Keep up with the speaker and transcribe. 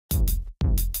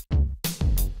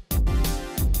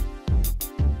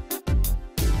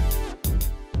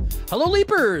Hello,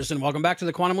 Leapers, and welcome back to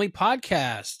the Quantum Leap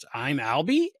Podcast. I'm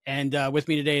Albie, and with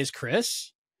me today is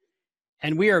Chris.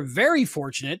 And we are very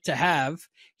fortunate to have,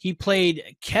 he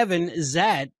played Kevin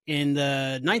Zat in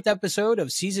the 9th episode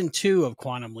of Season 2 of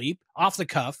Quantum Leap, off the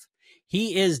cuff.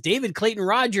 He is David Clayton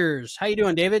Rogers. How you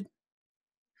doing, David?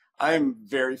 I'm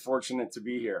very fortunate to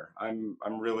be here. I'm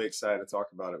really excited to talk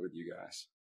about it with you guys.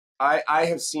 I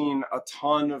have seen a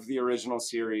ton of the original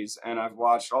series, and I've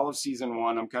watched all of Season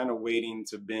 1. I'm kind of waiting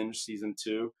to binge Season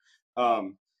 2.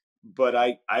 But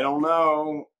I don't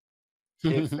know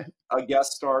if a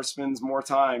guest star spends more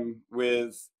time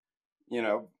with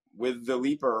the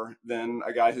Leaper than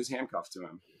a guy who's handcuffed to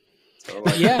him. So,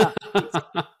 yeah.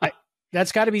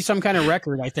 That's got to be some kind of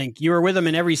record, I think. You were with him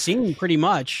in every scene, pretty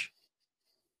much.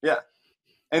 Yeah.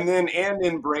 And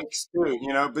in breaks too,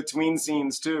 between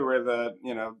scenes too, where the,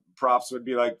 props would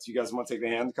be like, do you guys want to take the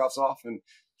handcuffs off? And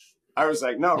I was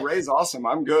like, no, Ray's awesome.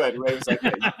 I'm good. Ray was like,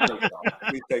 yeah, you can take it off.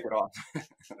 Please take it off.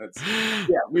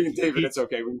 David, it's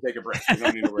okay. We can take a break. We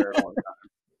don't need to wear it all the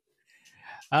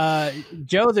time.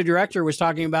 Joe, the director, was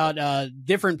talking about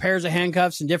different pairs of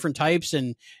handcuffs and different types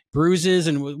and bruises.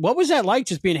 And what was that like,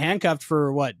 just being handcuffed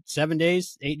for 7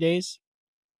 days, 8 days?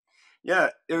 Yeah,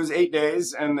 it was 8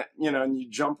 days, and and you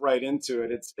jump right into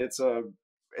it.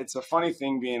 It's a funny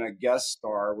thing being a guest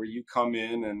star where you come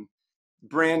in and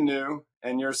brand new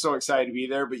and you're so excited to be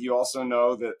there, but you also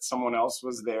know that someone else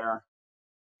was there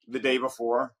the day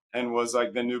before and was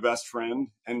like the new best friend.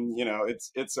 And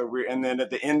it's a weird, and then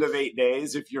at the end of 8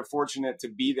 days, if you're fortunate to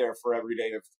be there for every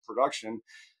day of production,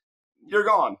 you're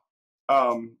gone.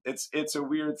 It's a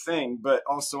weird thing, but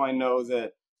also I know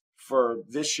that for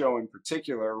this show in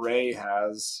particular, Ray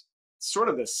has sort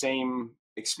of the same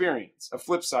experience, a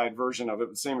flip side version of it,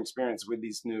 the same experience with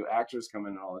these new actors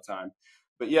coming in all the time.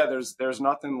 But yeah, there's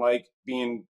nothing like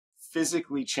being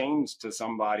physically changed to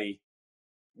somebody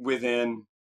within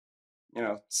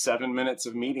 7 minutes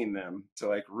of meeting them to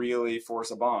like really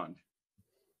force a bond.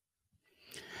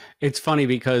 It's funny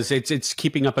because it's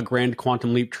keeping up a grand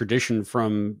Quantum Leap tradition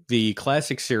from the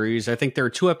classic series. I think there are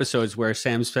 2 episodes where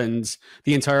Sam spends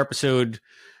the entire episode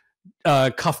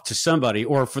cuffed to somebody,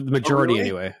 or for the majority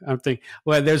anyway. I'm thinking,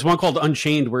 well, there's one called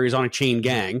Unchained where he's on a chain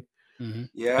gang. Mm-hmm.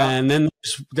 Yeah. And then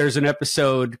there's an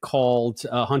episode called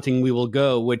Hunting We Will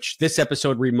Go, which this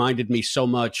episode reminded me so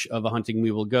much of A Hunting We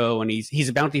Will Go. And he's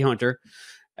a bounty hunter.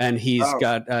 And he's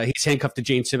handcuffed to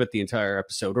Jane Sibbett the entire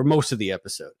episode, or most of the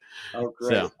episode. Oh,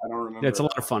 great! So, I don't remember. It's a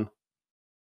lot of fun.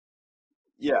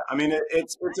 Yeah, I mean,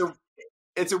 it's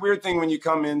a weird thing when you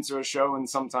come into a show and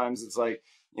sometimes it's like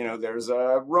there's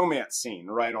a romance scene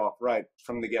right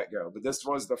from the get go. But this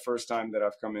was the first time that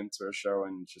I've come into a show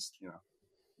and just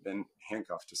been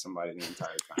handcuffed to somebody the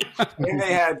entire time. And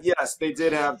they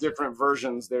did have different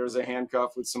versions. There's a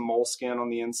handcuff with some moleskin on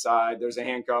the inside. There's a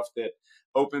handcuff that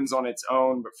opens on its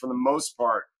own, but for the most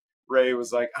part, Ray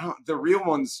was like, the real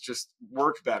ones just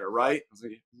work better, right? I was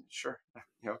like, sure.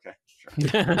 Yeah, okay, sure.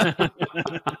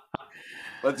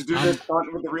 Let's do this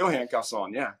with the real handcuffs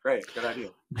on. Yeah, great. Good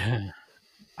idea.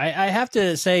 I have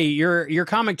to say, your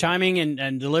comic timing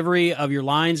and delivery of your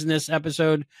lines in this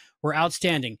episode were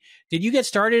outstanding. Did you get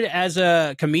started as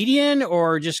a comedian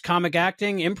or just comic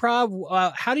acting,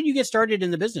 improv? How did you get started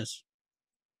in the business?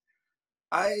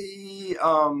 I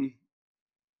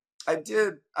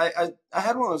did. I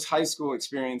had one of those high school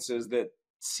experiences that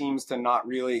seems to not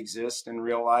really exist in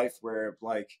real life, where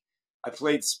like I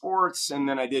played sports and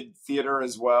then I did theater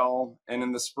as well. And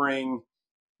in the spring,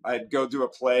 I'd go do a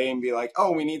play and be like,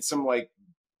 oh, we need some like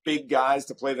big guys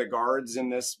to play the guards in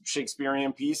this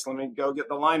Shakespearean piece. Let me go get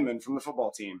the linemen from the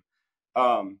football team.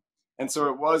 And so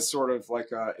it was sort of like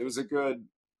it was a good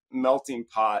melting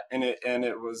pot, and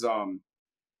it was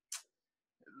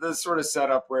the sort of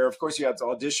setup where, of course, you had to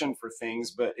audition for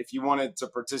things, but if you wanted to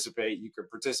participate, you could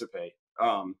participate.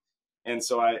 And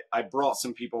so I brought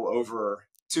some people over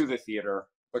to the theater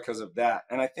because of that.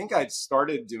 And I think I'd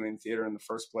started doing theater in the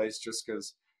first place just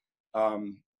because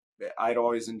I'd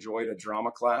always enjoyed a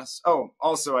drama class. Oh,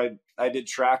 also, I did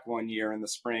track one year in the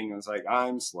spring. I was like,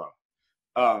 I'm slow.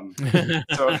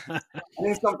 So I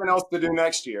need something else to do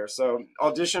next year. So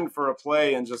auditioned for a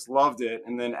play and just loved it.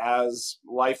 And then as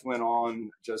life went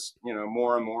on, just,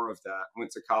 more and more of that.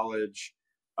 Went to college,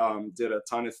 did a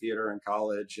ton of theater in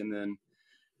college, and then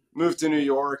moved to New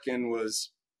York and was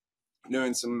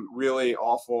doing some really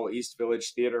awful East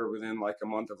Village theater within like a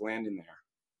month of landing there.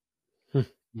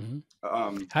 Mm-hmm.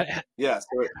 So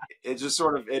it just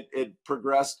sort of, it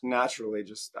progressed naturally.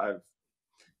 I've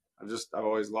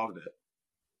always loved it.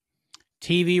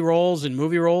 TV roles and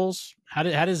movie roles? How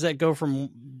does that go from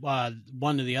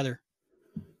one to the other?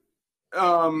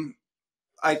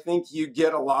 I think you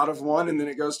get a lot of one and then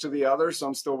it goes to the other. So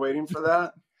I'm still waiting for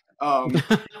that.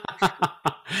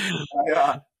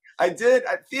 I did.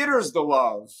 Theater's the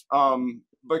love,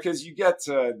 because you get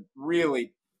to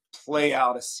really play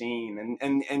out a scene,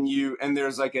 and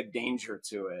there's like a danger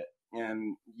to it,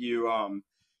 and you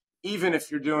even if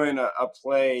you're doing a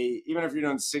play, even if you're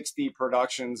doing 60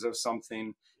 productions of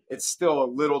something, it's still a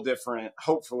little different.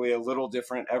 Hopefully, a little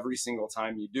different every single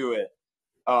time you do it.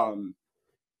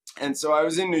 And so I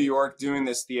was in New York doing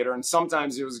this theater, and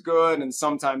sometimes it was good, and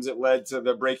sometimes it led to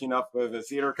the breaking up of a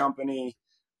theater company.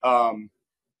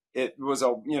 It was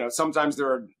sometimes there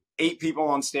were 8 people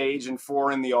on stage and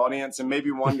 4 in the audience, and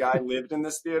maybe one guy lived in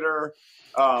this theater.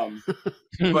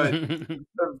 But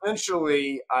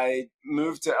eventually I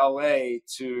moved to LA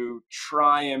to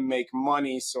try and make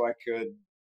money so I could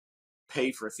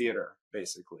pay for theater,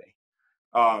 basically.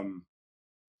 And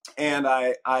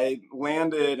I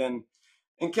landed and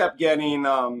kept getting,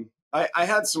 I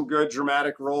had some good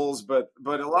dramatic roles, but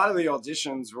a lot of the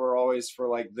auditions were always for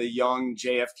like the young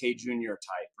JFK Jr.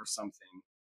 type or something.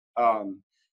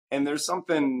 And there's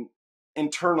something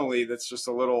internally that's just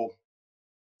a little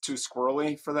too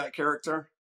squirrely for that character.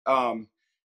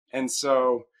 And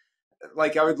so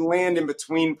like I would land in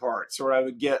between parts, or I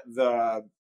would get a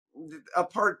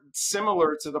part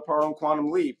similar to the part on Quantum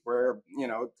Leap where,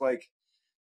 like,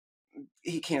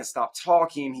 he can't stop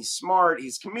talking. He's smart.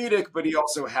 He's comedic, but he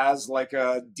also has like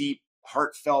a deep,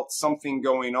 heartfelt something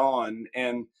going on.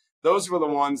 And those were the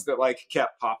ones that like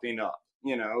kept popping up,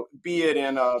 be it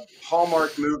in a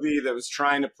Hallmark movie that was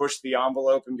trying to push the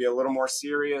envelope and be a little more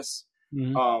serious,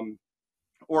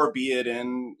 or be it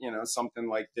in, something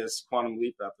like this Quantum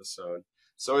Leap episode.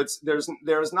 So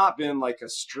there's not been like a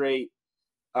straight,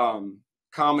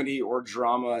 comedy or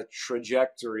drama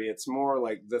trajectory. It's more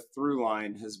like the through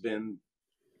line has been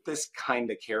this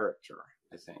kind of character,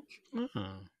 I think.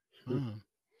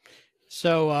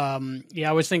 So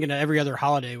I was thinking of Every Other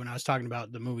Holiday when I was talking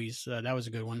about the movies. That was a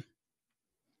good one.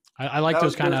 I like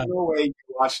those kind of. No way you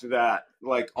watched that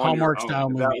like on Hallmark your own. style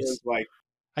movies. That was like,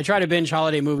 I try to binge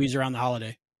holiday movies around the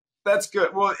holiday. That's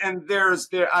good. Well, and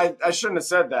I shouldn't have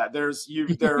said that. There's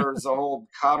a whole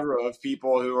cadre of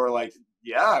people who are like,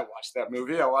 yeah, I watched that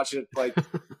movie. I watch it like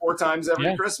 4 times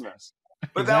every Christmas.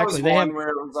 But exactly. That was one where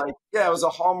it was like, it was a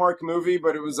Hallmark movie,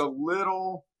 but it was a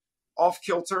little off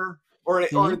kilter, or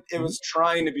it was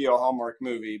trying to be a Hallmark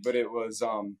movie, but it was,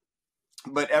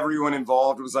 but everyone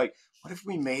involved was like, what if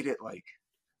we made it like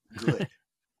good?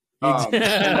 And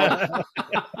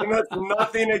that's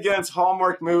nothing against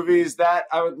Hallmark movies. That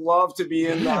I would love to be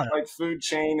in that like food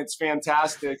chain. It's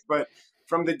fantastic, but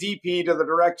from the DP to the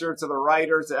director to the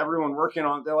writer to everyone working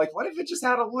on it, they're like, what if it just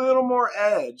had a little more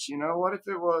edge? What if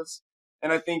it was?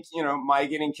 And I think, my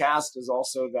getting cast is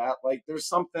also that. Like, there's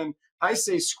something, I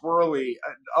say squirrely.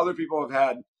 Other people have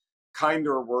had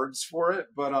kinder words for it,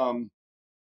 but,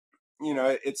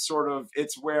 it's sort of,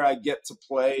 it's where I get to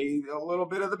play a little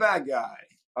bit of the bad guy.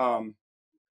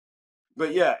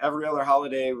 But yeah, Every Other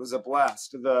Holiday was a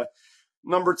blast. The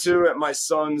number 2 at my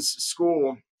son's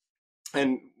school,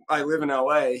 and I live in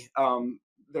LA.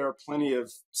 There are plenty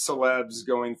of celebs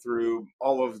going through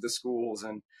all of the schools,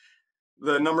 and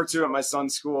the number 2 at my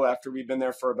son's school, after we'd been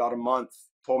there for about a month,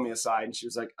 pulled me aside and she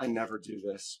was like, I never do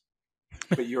this,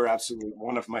 but you're absolutely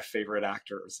one of my favorite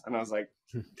actors. And I was like,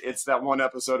 it's that one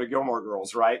episode of Gilmore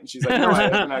Girls, right? And she's like, no, I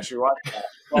haven't actually watched that,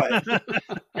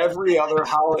 but Every Other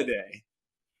Holiday.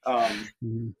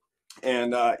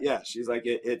 And she's like,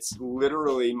 it's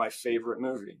literally my favorite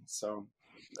movie. So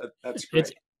that's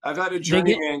great. I've had a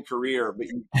journeyman career, but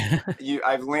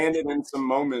I've landed in some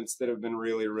moments that have been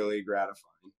really, really gratifying.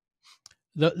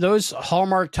 Those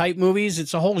Hallmark type movies,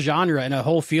 it's a whole genre and a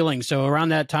whole feeling. So around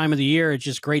that time of the year, it's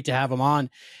just great to have them on.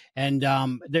 And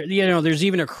there's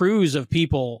even a cruise of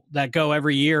people that go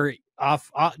every year off,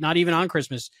 not even on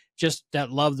Christmas, just that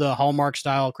love the Hallmark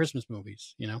style Christmas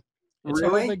movies. It's really? A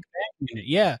whole big fan unit.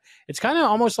 Yeah, it's kind of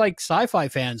almost like sci-fi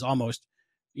fans, almost.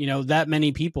 That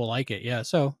many people like it. Yeah,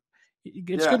 so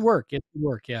it's good work. It's good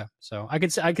work. Yeah, so I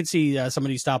could see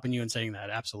somebody stopping you and saying that.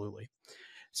 Absolutely.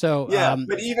 So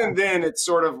but even then, it's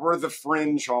sort of, we're the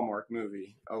fringe Hallmark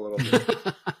movie a little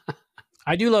bit.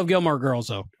 I do love Gilmore Girls,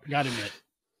 though. I gotta admit,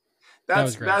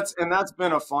 that's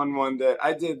been a fun one. That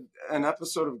I did an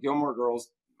episode of Gilmore Girls,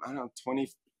 I don't know, 20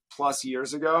 plus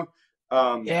years ago.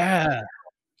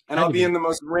 And I'll be in the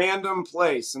most random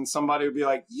place, and somebody would be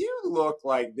like, "You look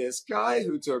like this guy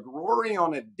who took Rory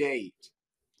on a date."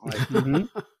 Like,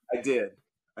 I did.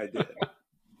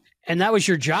 And that was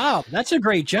your job. That's a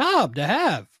great job to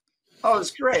have. Oh,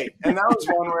 it's great. And that was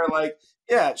one where, like,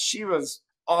 she was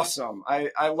awesome.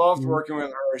 I loved working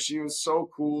with her. She was so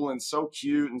cool and so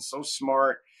cute and so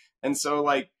smart. And so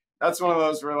like, that's one of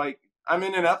those where like, I'm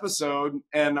in an episode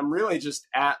and I'm really just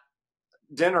at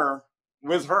dinner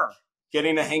with her,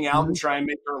 getting to hang out and try and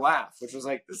make her laugh, which was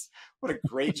like, this, what a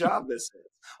great job this is.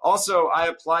 Also, I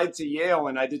applied to Yale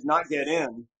and I did not get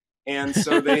in. And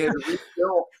so they had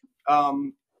rebuilt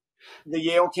the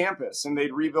Yale campus, and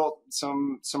they'd rebuilt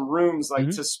some rooms like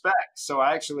to spec. So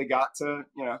I actually got to,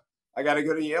 I got to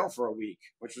go to Yale for a week,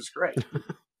 which was great.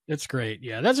 That's great.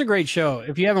 Yeah, that's a great show.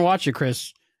 If you haven't watched it,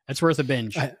 Chris, that's worth a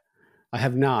binge. I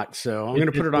have not, so I'm going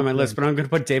to put it on my list, but I'm going to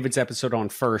put David's episode on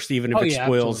first, even if it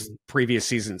spoils previous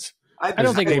seasons. I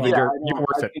don't think David, you're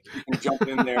worth it. You can jump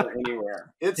in there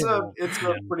anywhere. It's a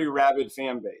pretty rabid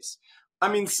fan base. I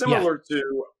mean, similar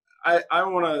to, I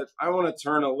want to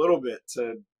turn a little bit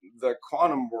to the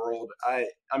quantum world. I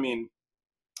mean,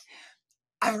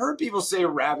 I've heard people say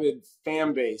rabid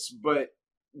fan base, but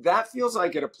that feels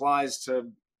like it applies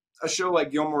to a show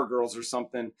like Gilmore Girls or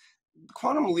something.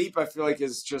 Quantum Leap, I feel like,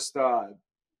 is just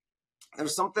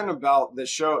there's something about the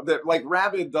show that like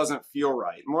rabid doesn't feel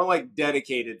right. More like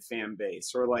dedicated fan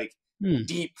base, or like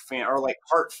deep fan, or like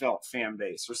heartfelt fan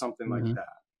base, or something like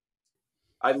that.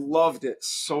 I loved it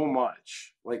so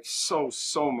much, like so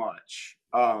much.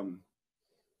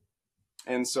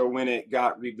 And so when it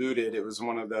got rebooted, it was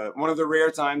one of the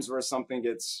rare times where something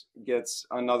gets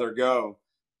another go,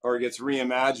 or gets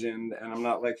reimagined, and I'm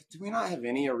not like, do we not have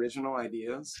any original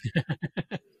ideas?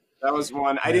 That was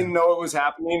one. I didn't know it was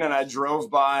happening, and I drove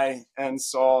by and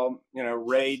saw,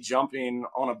 Ray jumping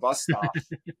on a bus stop.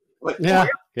 Like, yeah.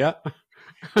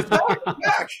 It's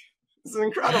back. It's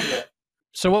incredible.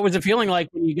 So what was it feeling like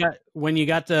when you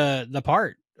got the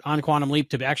part on Quantum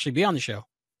Leap to actually be on the show?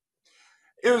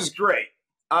 It was great.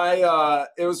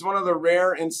 It was one of the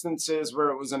rare instances where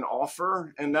it was an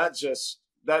offer, and that just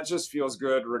feels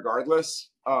good regardless.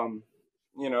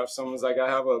 If someone's like, I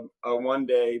have a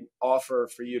 1-day offer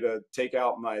for you to take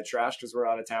out my trash because we're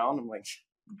out of town, I'm like,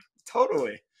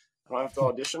 totally. I don't have to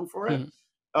audition for it.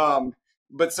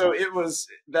 But so it was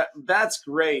that's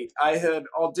great. I had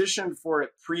auditioned for it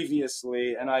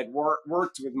previously, and I'd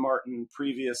worked with Martin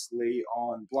previously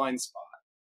on Blind Spot.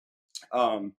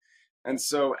 And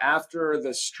so after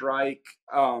the strike,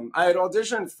 I had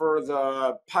auditioned for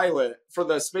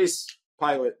the space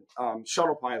pilot,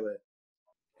 shuttle pilot.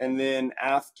 And then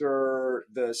after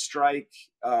the strike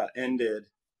ended,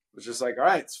 it was just like, all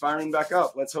right, it's firing back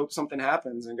up. Let's hope something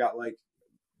happens. And got like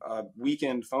a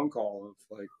weekend phone call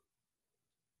of like,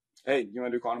 hey, you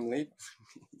want to do Quantum Leap?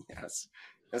 Yes,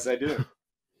 I do.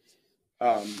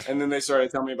 And then they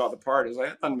started telling me about the part. It was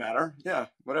like, it doesn't matter. Yeah,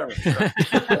 whatever.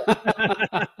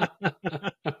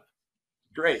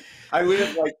 Great. I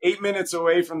live like 8 minutes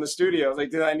away from the studio. I was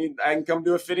like, I can come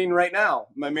do a fitting right now.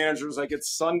 My manager was like,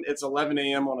 it's 11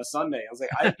 a.m. on a Sunday. I was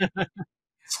like,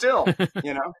 still,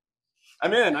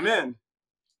 I'm in.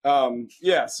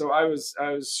 So I was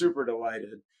super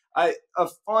delighted. A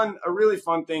really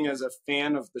fun thing as a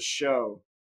fan of the show,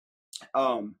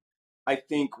 I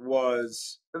think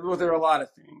there are a lot of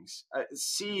things.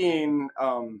 Seeing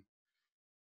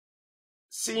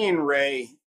Ray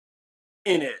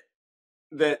in it,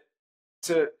 that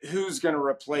to who's going to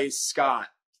replace Scott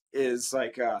is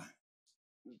like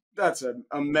that's a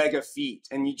mega feat,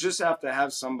 and you just have to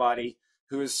have somebody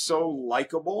who is so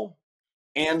likable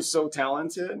and so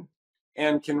talented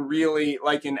and can really,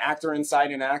 like, an actor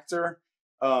inside an actor.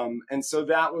 And so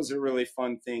that was a really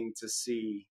fun thing to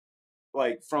see,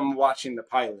 like, from watching the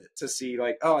pilot, to see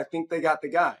like, oh, I think they got the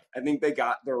guy. I think they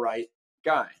got the right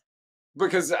guy,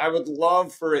 because I would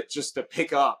love for it just to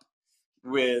pick up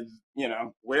with,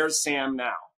 where's Sam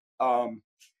now?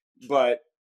 But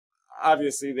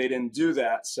obviously they didn't do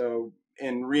that. So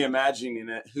in reimagining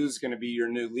it, who's going to be your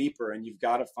new leaper? And you've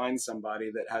got to find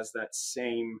somebody that has that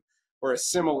same or a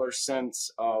similar sense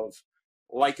of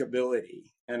likability.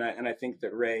 And I think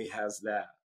that Ray has that.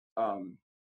 And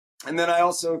then I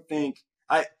also think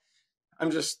I'm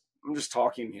just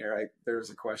talking here. There was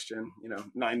a question,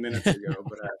 9 minutes ago,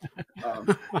 but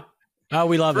oh,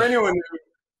 we love it.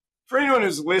 For anyone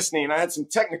who's listening, I had some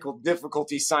technical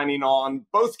difficulty signing on.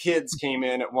 Both kids came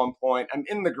in at one point. I'm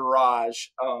in the garage.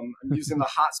 I'm using the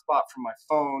hotspot from my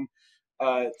phone.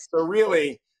 So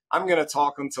really, I'm going to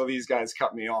talk until these guys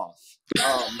cut me off.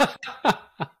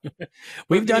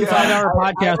 We've done 5-hour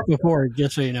podcasts before,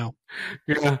 just so you know.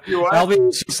 Yeah. Albie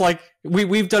is just like,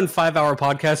 we've done 5-hour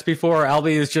podcasts before.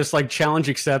 Albie is just like, challenge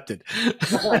accepted.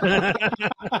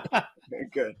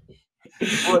 Good.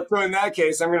 Well, so in that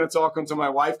case, I'm going to talk until my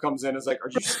wife comes in. It's like, are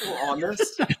you still on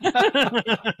this?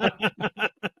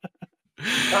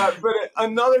 But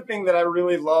another thing that I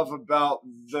really love about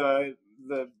the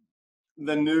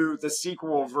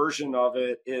sequel version of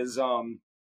it is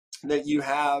that you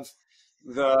have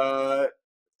the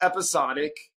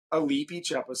episodic, a leap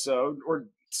each episode, or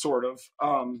sort of,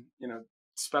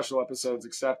 special episodes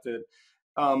accepted.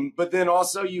 But then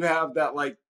also you have that,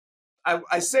 like,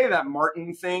 I say that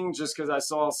Martin thing just because I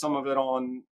saw some of it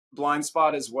on Blind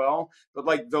Spot as well, but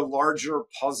like the larger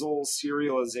puzzle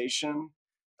serialization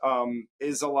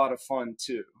is a lot of fun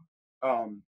too.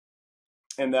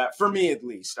 And that, for me at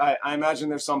least, I imagine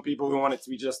there's some people who want it to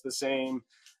be just the same,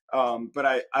 but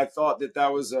I thought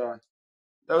that was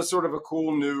sort of a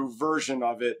cool new version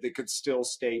of it that could still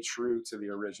stay true to the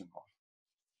original.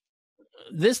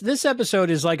 This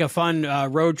episode is like a fun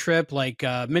road trip, like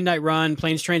Midnight Run,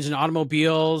 Planes, Trains, and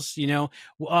Automobiles.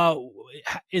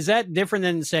 Is that different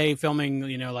than, say, filming,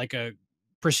 like a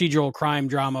procedural crime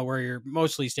drama where you're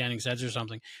mostly standing sets or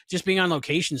something? Just being on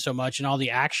location so much and all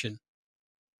the action.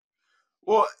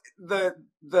 Well, I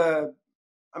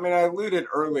alluded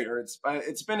earlier,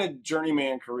 it's been a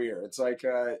journeyman career. It's like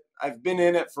I've been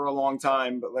in it for a long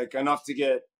time, but like enough to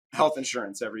get health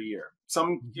insurance every year.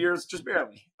 Some years just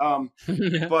barely.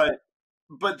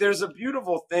 But there's a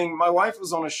beautiful thing. My wife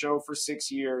was on a show for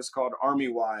 6 years called Army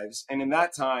Wives, and in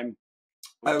that time,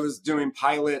 I was doing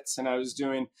pilots and I was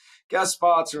doing guest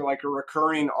spots or like a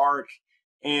recurring arc,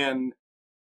 and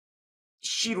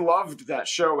she loved that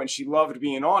show and she loved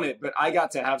being on it, but I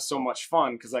got to have so much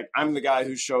fun because, like, I'm the guy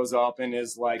who shows up and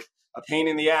is like a pain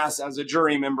in the ass as a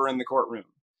jury member in the courtroom.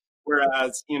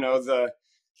 Whereas, the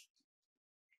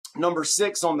number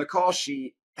 6 on the call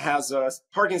sheet has a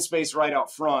parking space right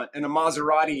out front and a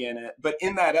Maserati in it. But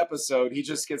in that episode, he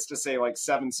just gets to say like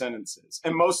 7 sentences.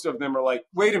 And most of them are like,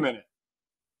 wait a minute.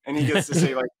 And he gets to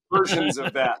say like versions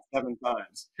of that 7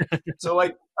 times. So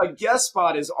like a guest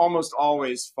spot is almost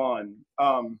always fun.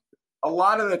 A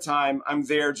lot of the time I'm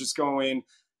there just going,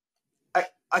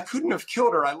 I couldn't have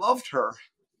killed her. I loved her.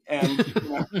 And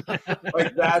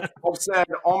like that, I've said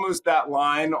almost that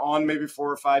line on maybe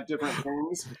 4 or 5 different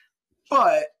things.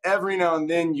 But every now and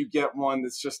then you get one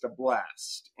that's just a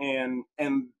blast. And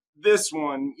this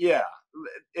one, yeah,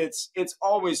 it's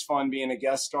always fun being a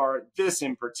guest star. This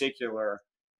in particular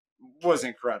was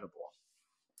incredible.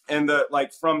 And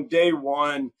from day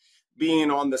one, being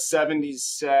on the 70s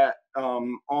set,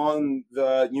 on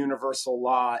the Universal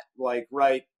lot, like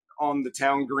right on the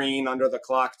town green under the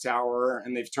clock tower,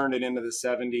 and they've turned it into the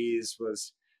 70s,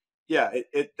 was, yeah,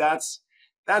 that's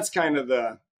kind of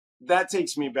that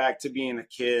takes me back to being a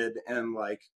kid and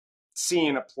like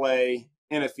seeing a play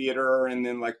in a theater and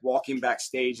then like walking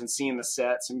backstage and seeing the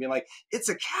sets and being like, it's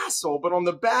a castle, but on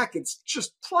the back, it's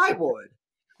just plywood.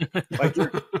 Like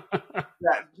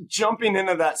jumping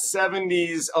into that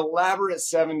 70s, elaborate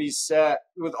 70s set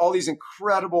with all these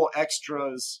incredible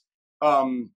extras,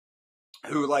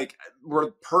 who like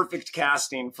were perfect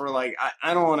casting for like,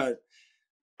 I don't want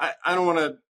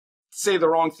to say the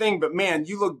wrong thing, but man,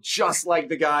 you look just like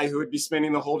the guy who would be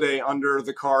spending the whole day under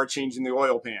the car changing the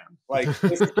oil pan. Like,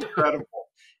 it's incredible.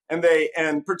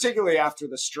 And particularly after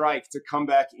the strike, to come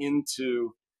back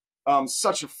into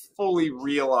such a fully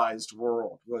realized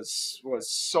world was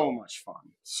so much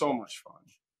fun. So much fun.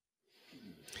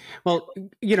 Well,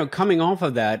 coming off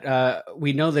of that,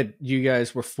 we know that you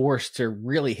guys were forced to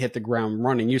really hit the ground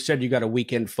running. You said you got a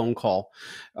weekend phone call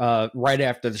right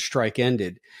after the strike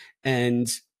ended. And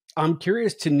I'm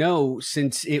curious to know,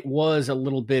 since it was a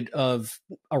little bit of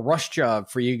a rush job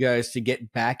for you guys to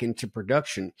get back into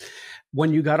production,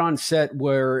 when you got on set,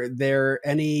 were there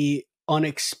any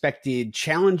unexpected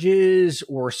challenges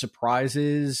or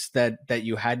surprises that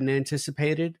you hadn't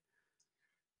anticipated?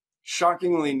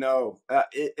 Shockingly, no.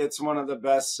 It's one of the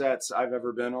best sets I've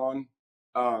ever been on.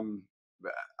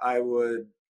 I would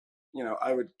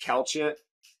couch it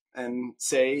and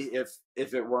say if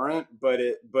it weren't, but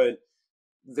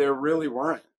there really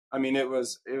weren't. I mean, it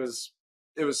was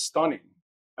stunning.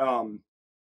 Everyone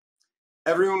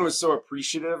was so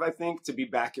appreciative, I think, to be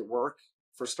back at work,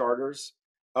 for starters.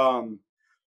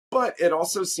 But it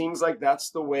also seems like that's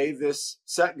the way this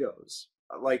set goes.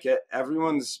 Like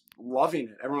everyone's loving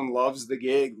it. Everyone loves the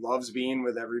gig, loves being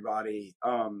with everybody.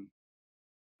 I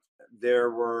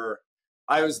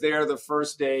was there the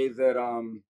first day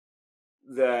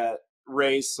that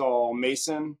Ray saw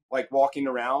Mason like walking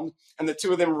around, and the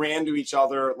two of them ran to each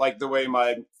other like the way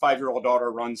my 5-year-old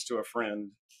daughter runs to a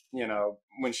friend,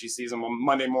 when she sees him on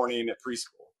Monday morning at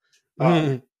preschool.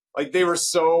 Like they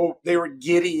were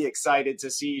giddy excited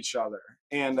to see each other.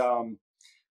 And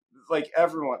like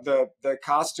everyone, the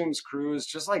costumes crew is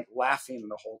just like laughing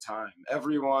the whole time.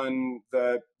 Everyone,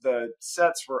 the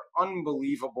sets were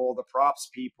unbelievable. The props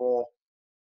people,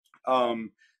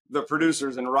 the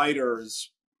producers and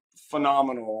writers,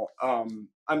 phenomenal.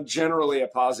 I'm generally a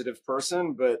positive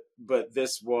person, but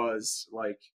this was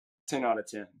like 10 out of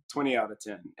 10, 20 out of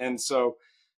 10. And so,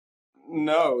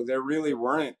 no, there really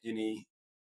weren't any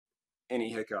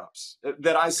hiccups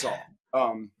that I saw.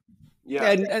 Yeah.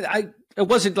 And it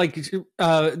wasn't like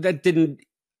that didn't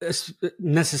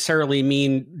necessarily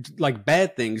mean like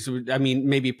bad things. I mean,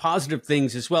 maybe positive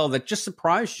things as well that just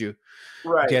surprised you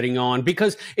getting on,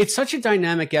 because it's such a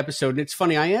dynamic episode. And it's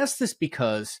funny. I asked this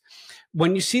because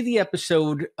when you see the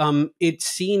episode, it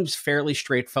seems fairly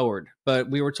straightforward, but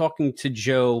we were talking to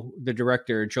Joe, the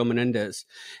director, Joe Menendez,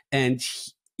 and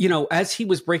you know, as he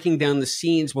was breaking down the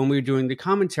scenes when we were doing the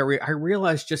commentary, I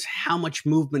realized just how much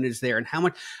movement is there and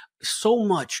so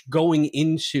much going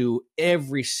into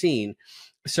every scene.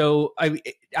 So I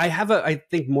have I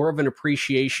think more of an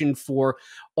appreciation for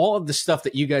all of the stuff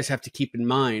that you guys have to keep in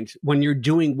mind when you're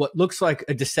doing what looks like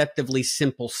a deceptively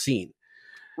simple scene.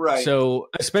 Right. So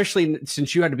especially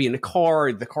since you had to be in a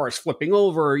car, the car is flipping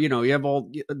over, you know, you have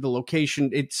all the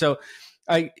location.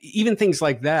 Even things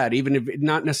like that, even if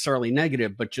not necessarily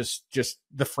negative, but just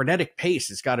the frenetic pace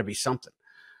has got to be something.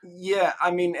 Yeah,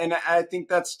 I mean, and I think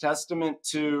that's testament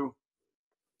to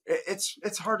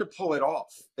it's hard to pull it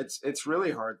off. It's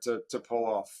really hard to pull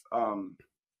off.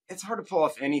 It's hard to pull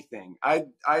off anything. I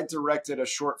directed a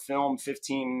short film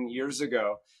 15 years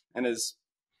ago, and as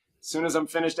soon as I'm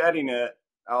finished editing it,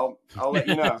 I'll let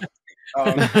you know.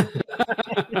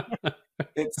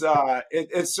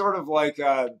 It's sort of like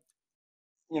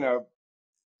you know,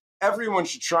 everyone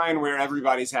should try and wear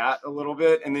everybody's hat a little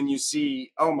bit. And then you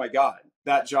see, oh my God,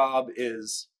 that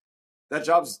job's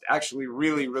actually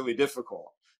really, really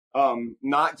difficult.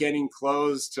 Not getting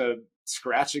clothes to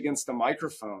scratch against the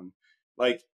microphone.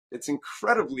 Like, it's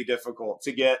incredibly difficult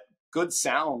to get good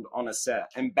sound on a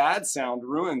set, and bad sound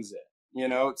ruins it, you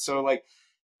know? So like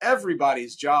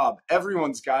everybody's job,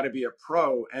 everyone's got to be a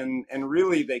pro, and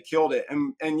really they killed it.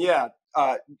 And yeah,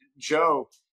 Joe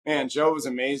was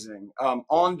amazing.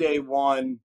 On day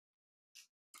one,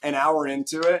 an hour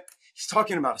into it, he's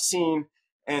talking about a scene,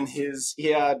 and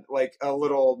he had like a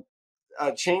little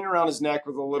chain around his neck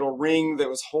with a little ring that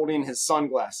was holding his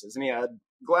sunglasses, and he had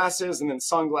glasses and then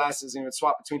sunglasses, and he would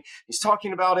swap between. He's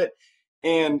talking about it,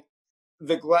 and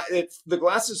the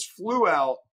glasses flew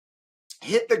out,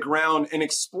 hit the ground, and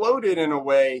exploded in a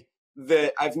way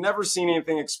that I've never seen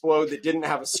anything explode that didn't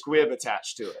have a squib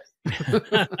attached to it.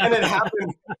 And it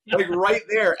happened like right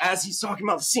there as he's talking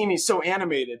about the scene. He's so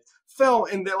animated, fell,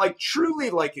 and they like truly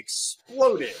like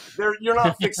exploded. You're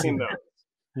not fixing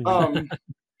those.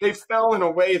 They fell in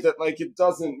a way that like it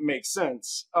doesn't make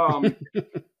sense.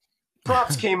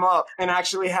 Props came up and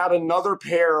actually had another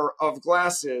pair of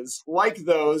glasses like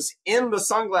those in the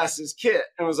sunglasses kit,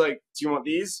 and was like, "Do you want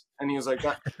these?" And he was like,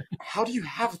 "How do you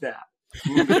have that?"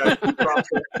 It's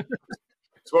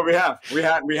what we have. We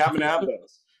happen to have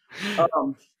those.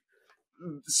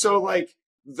 So like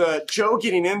the Joe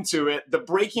getting into it, the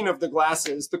breaking of the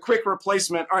glasses, the quick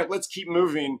replacement. All right, let's keep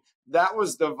moving. That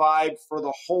was the vibe for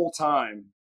the whole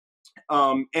time.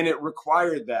 And it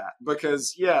required that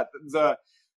because the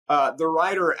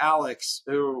writer, Alex,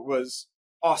 who was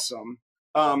awesome.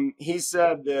 He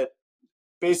said that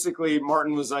basically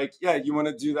Martin was like, yeah, you want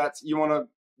to do that. You want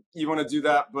to do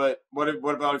that. But what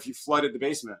about if you flooded the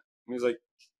basement? And he was like,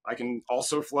 I can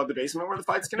also flood the basement where the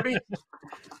fight's going to be.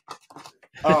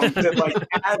 That like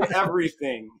add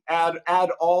everything, add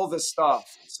all the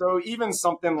stuff. So even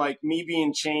something like me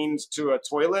being chained to a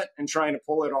toilet and trying to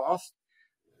pull it off,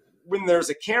 when there's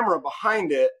a camera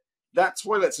behind it, that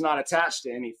toilet's not attached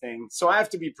to anything. So I have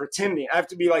to be pretending. I have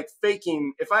to be like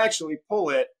faking. If I actually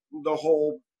pull it, the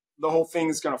whole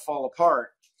thing's going to fall apart.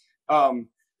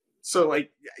 So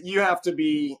like you have to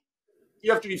be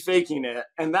faking it.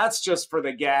 And that's just for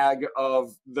the gag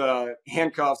of the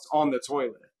handcuffs on the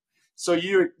toilet. So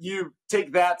you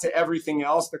take that to everything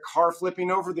else, the car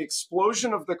flipping over, the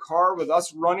explosion of the car with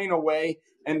us running away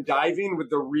and diving with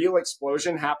the real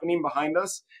explosion happening behind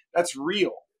us. That's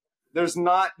real.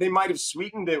 They might have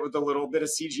sweetened it with a little bit of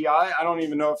CGI. I don't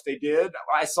even know if they did.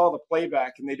 I saw the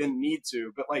playback and they didn't need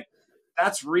to, but like,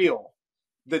 that's real.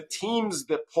 The teams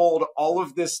that pulled all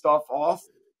of this stuff off,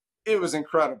 it was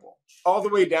incredible. All the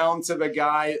way down to the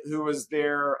guy who was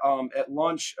there at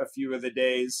lunch a few of the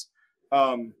days,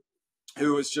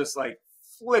 who was just like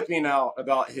flipping out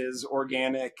about his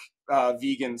organic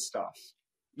vegan stuff.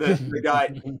 The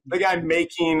guy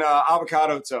making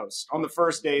avocado toast on the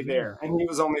first day there, and he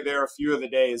was only there a few of the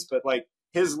days, but like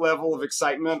his level of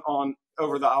excitement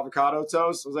over the avocado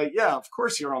toast. I was like, yeah, of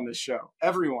course you're on this show.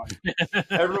 Everyone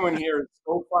here is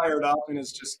so fired up and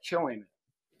is just killing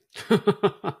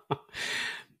it.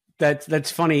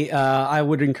 That's funny. I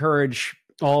would encourage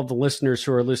all of the listeners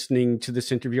who are listening to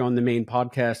this interview on the main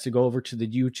podcast to go over to the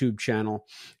YouTube channel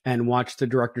and watch the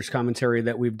director's commentary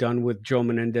that we've done with Joe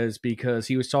Menendez, because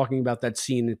he was talking about that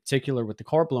scene in particular with the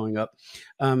car blowing up.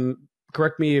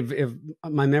 Correct me if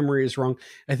my memory is wrong.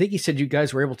 I think he said you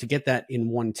guys were able to get that in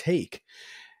one take.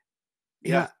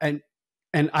 Yeah. And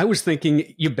I was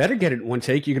thinking, you better get it in one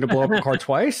take. You're going to blow up a car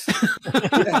twice.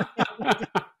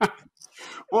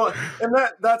 Well, and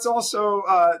that's also,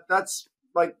 that's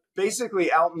like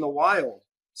basically out in the wild.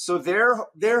 So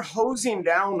they're hosing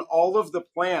down all of the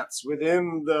plants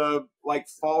within the like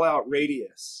fallout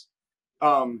radius.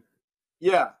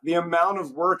 Yeah, the amount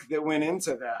of work that went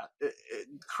into that,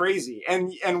 crazy.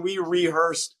 And we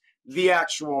rehearsed the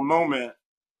actual moment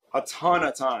a ton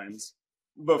of times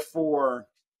before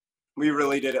we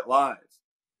really did it live.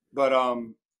 But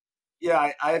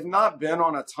yeah, I have not been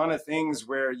on a ton of things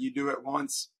where you do it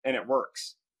once and it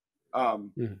works.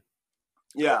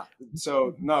 Yeah,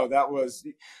 so no,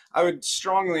 I would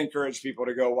strongly encourage people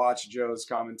to go watch Joe's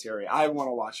commentary. I want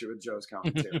to watch it with Joe's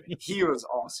commentary. He was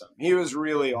awesome. He was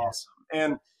really awesome.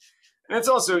 And it's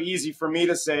also easy for me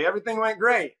to say everything went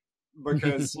great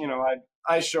because, you know,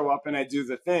 I show up and I do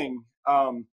the thing.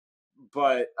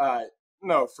 But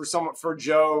no, for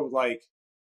Joe,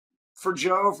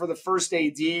 for the first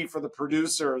AD, for the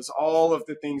producers, all of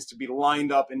the things to be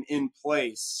lined up and in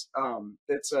place.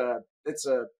 It's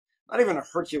not even a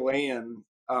Herculean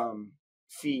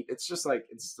feat. It's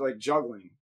like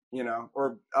juggling, you know,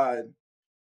 or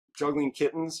juggling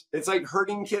kittens. It's like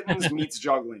herding kittens meets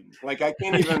juggling. Like I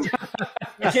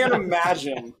can't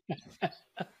imagine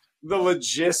the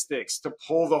logistics to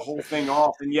pull the whole thing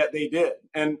off, and yet they did.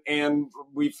 And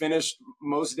we finished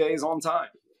most days on time.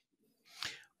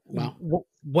 Wow.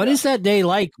 What is that day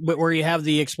like where you have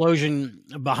the explosion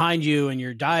behind you and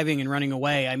you're diving and running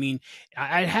away? I mean,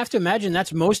 I have to imagine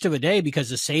that's most of a day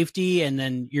because of safety, and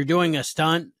then you're doing a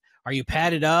stunt. Are you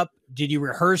padded up? Did you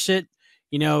rehearse it,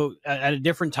 you know, at a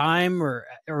different time, or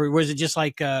was it just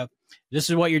like, this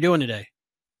is what you're doing today?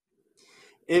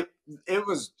 It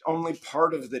was only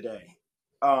part of the day.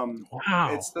 Wow.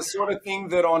 It's the sort of thing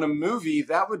that on a movie,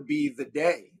 that would be the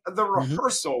day. The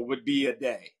rehearsal would be a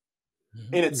day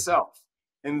in itself.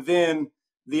 And then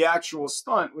the actual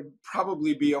stunt would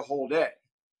probably be a whole day.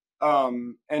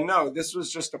 And no, this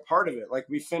was just a part of it. Like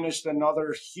we finished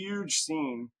another huge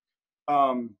scene.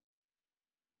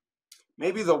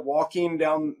 Maybe there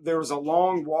was a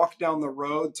long walk down the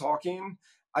road talking.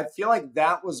 I feel like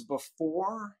that was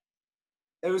before.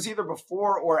 It was either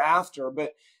before or after,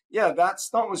 but yeah, that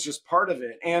stunt was just part of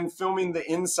it. And filming the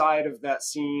inside of that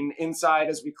scene, inside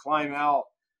as we climb out.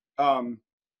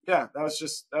 Yeah, that was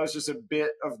just a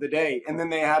bit of the day. And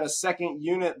then they had a second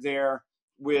unit there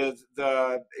with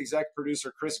the exec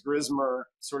producer, Chris Grismer,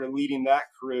 sort of leading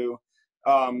that crew,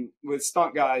 with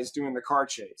stunt guys doing the car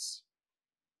chase.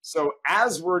 So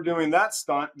as we're doing that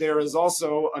stunt, there is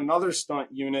also another stunt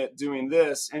unit doing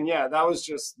this. And yeah, that was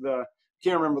just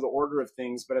can't remember the order of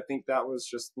things, but I think that was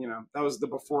just, you know, that was the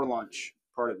before lunch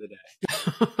part of the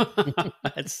day.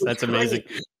 That's amazing.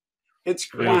 It's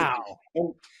crazy. Wow.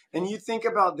 And you think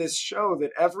about this show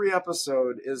that every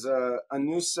episode is a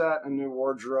new set, a new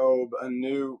wardrobe, a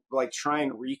new, like, try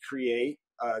and recreate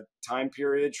a time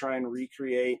period, try and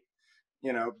recreate,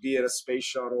 you know, be it a space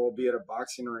shuttle, be it a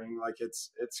boxing ring. Like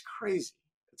it's crazy.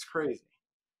 It's crazy.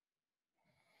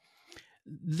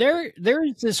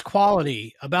 There's this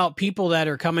quality about people that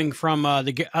are coming from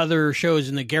the other shows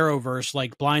in the Garrowverse,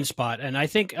 like Blind Spot, and I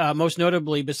think most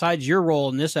notably, besides your role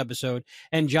in this episode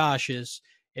and Josh's,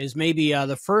 is maybe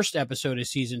the first episode of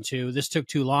season 2. This Took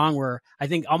Too Long, where I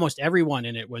think almost everyone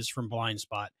in it was from Blind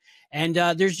Spot, and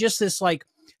there's just this like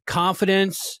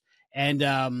confidence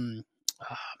and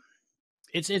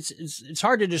it's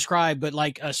hard to describe, but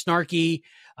like a snarky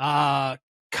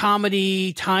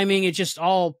comedy timing. It's just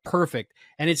all perfect.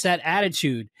 And it's that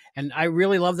attitude. And I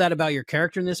really love that about your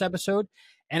character in this episode.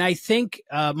 And I think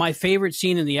my favorite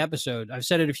scene in the episode, I've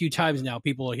said it a few times now,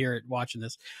 people will hear it watching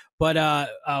this, but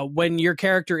when your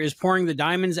character is pouring the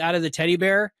diamonds out of the teddy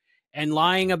bear and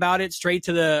lying about it straight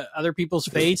to the other people's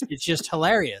face, it's just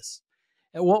hilarious.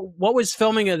 What was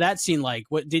filming of that scene like?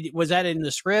 Was that in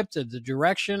the script, the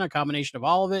direction, a combination of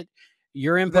all of it?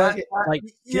 Your input?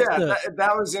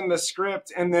 That was in the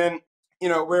script. And then, you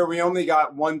know, where we only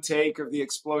got one take of the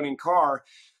exploding car,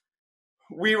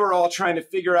 we were all trying to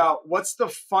figure out what's the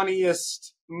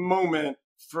funniest moment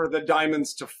for the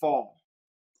diamonds to fall.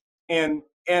 And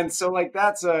And so like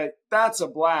that's a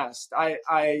blast.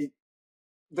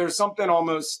 There's something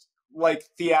almost like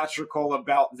theatrical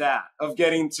about that, of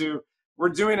getting to, we're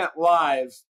doing it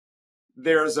live.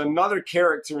 There's another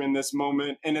character in this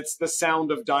moment, and it's the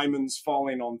sound of diamonds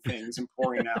falling on things and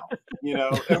pouring out, you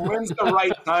know, and when's the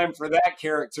right time for that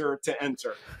character to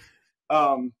enter?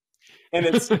 And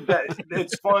it's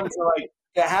fun to like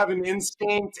to have an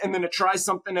instinct and then to try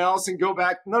something else and go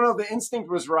back. No, the instinct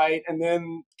was right. And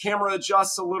then camera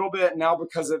adjusts a little bit. Now,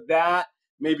 because of that,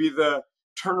 maybe the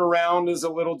turnaround is a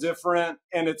little different,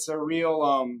 and it's a real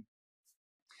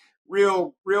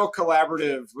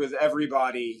collaborative with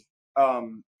everybody,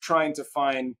 trying to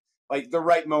find like the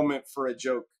right moment for a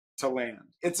joke to land.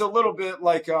 It's a little bit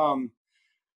like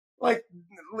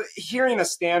hearing a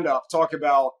stand-up talk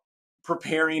about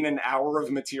preparing an hour of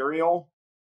material,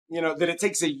 you know, that it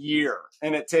takes a year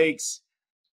and it takes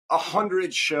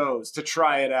 100 shows to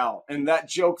try it out. And that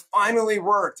joke finally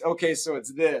worked. Okay, so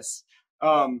it's this.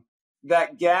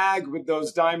 That gag with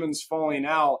those diamonds falling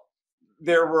out,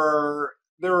 there were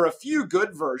a few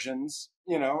good versions,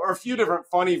 you know, or a few different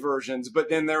funny versions, but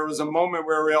then there was a moment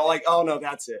where we were all like, oh no,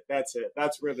 that's it. That's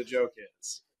where the joke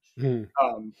is. And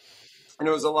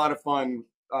it was a lot of fun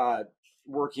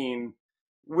working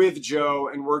with Joe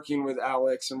and working with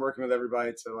Alex and working with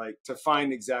everybody to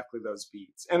find exactly those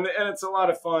beats. And it's a lot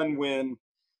of fun when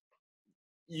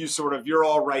you're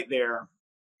all right there,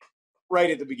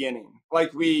 right at the beginning.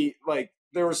 Like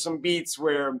there were some beats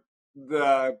where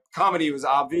the comedy was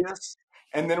obvious,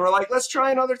 and then we're like, let's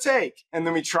try another take. And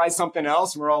then we try something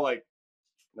else, and we're all like,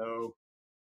 no,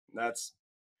 that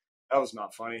was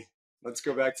not funny. Let's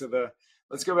go back to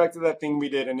that thing we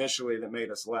did initially that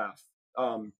made us laugh.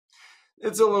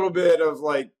 It's a little bit of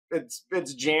like,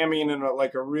 it's jamming in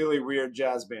a really weird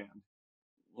jazz band,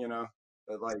 you know,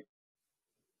 but like,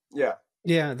 yeah.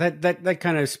 Yeah, that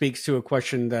kind of speaks to a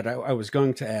question that I was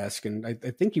going to ask, and I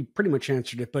think you pretty much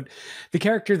answered it. But the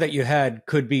character that you had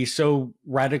could be so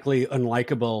radically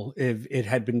unlikable if it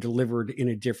had been delivered in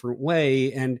a different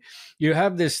way. And you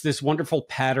have this wonderful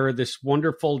patter, this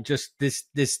wonderful just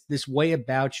this way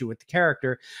about you with the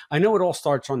character. I know it all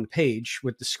starts on the page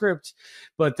with the script,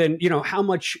 but then, you know, how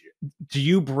much do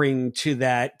you bring to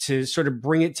that to sort of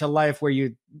bring it to life, where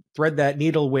you thread that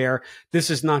needle, where this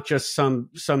is not just some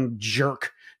jerk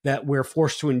that we're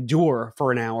forced to endure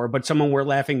for an hour, but someone we're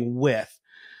laughing with.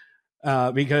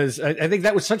 Because I think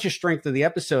that was such a strength of the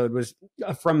episode, was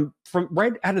from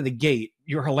right out of the gate,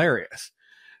 you're hilarious.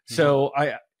 So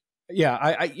I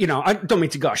don't mean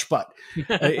to gush, but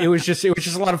it was just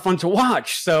a lot of fun to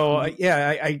watch. So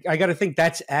I got to think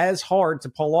that's as hard to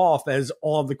pull off as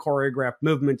all of the choreographed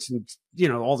movements and, you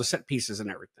know, all the set pieces and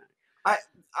everything.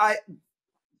 I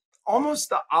almost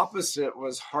the opposite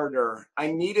was harder.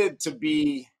 I needed to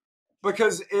be,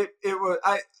 because it was,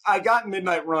 I got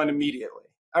Midnight Run immediately.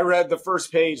 I read the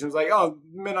first page and was like, oh,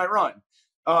 Midnight Run.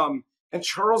 And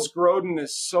Charles Grodin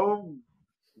is so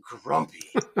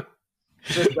grumpy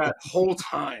just that whole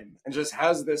time, and just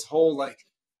has this whole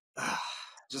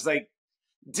just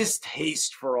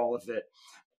distaste for all of it.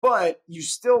 But you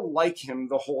still like him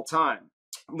the whole time.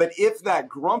 But if that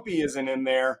grumpy isn't in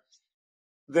there,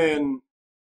 then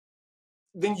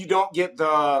you don't get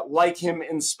the like him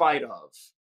in spite of.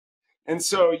 And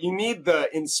so you need the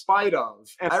in spite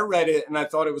of. And I read it and I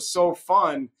thought it was so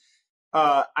fun.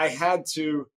 I had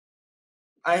to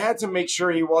make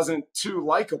sure he wasn't too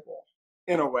likable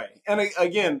in a way. And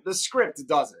again, the script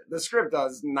does it. The script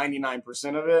does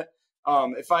 99% of it.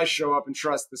 If I show up and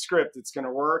trust the script, it's going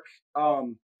to work.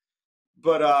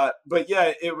 But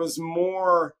yeah, it was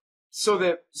more so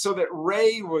that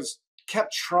Ray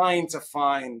kept trying to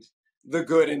find the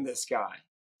good in this guy,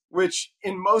 which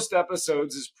in most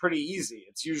episodes is pretty easy.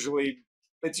 It's usually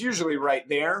right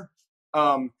there.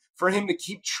 For him to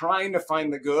keep trying to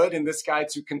find the good, and this guy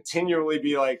to continually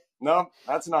be like, no,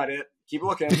 that's not it. Keep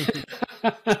looking.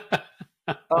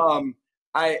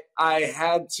 I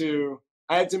had to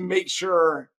make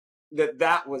sure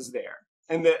that was there,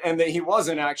 and that he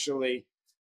wasn't actually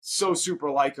so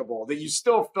super likable, that you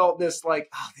still felt this like,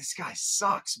 oh, this guy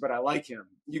sucks, but I like him.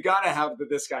 You got to have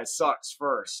this guy sucks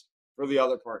first for the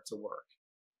other part to work.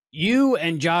 You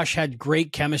and Josh had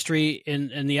great chemistry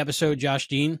in the episode, Josh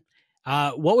Dean.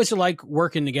 What was it like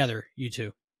working together, you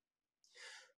two?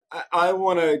 I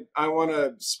want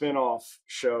a spin-off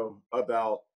show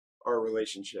about our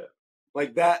relationship.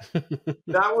 Like that,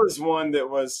 that was one that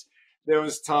was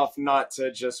tough not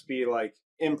to just be like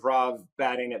improv,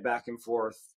 batting it back and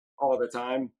forth all the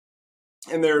time.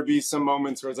 And there would be some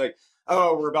moments where it's like,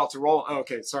 oh, we're about to roll. Oh,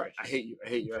 okay, sorry. I hate you.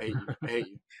 Okay,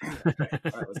 all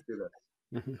right, let's do that.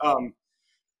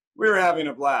 we were having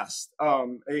a blast.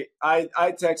 I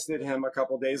texted him a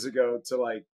couple days ago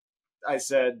to I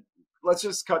said, let's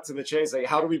just cut to the chase. Like,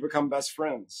 how do we become best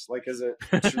friends? Like,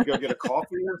 should we go get a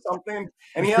coffee or something?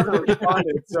 And he hasn't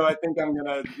responded. So I think I'm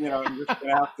I'm just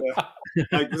gonna have to,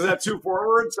 was that too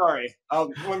forward? Sorry.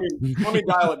 Let me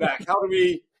dial it back. How do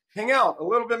we hang out a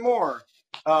little bit more?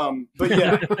 But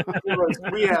yeah,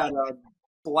 we had a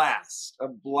blast.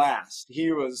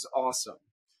 He was awesome.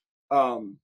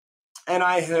 And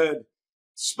I had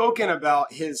spoken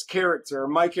about his character,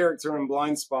 my character in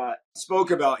Blind Spot, spoke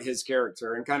about his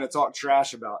character and kind of talked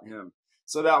trash about him.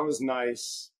 So that was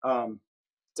nice to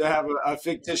have a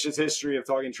fictitious history of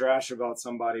talking trash about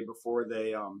somebody before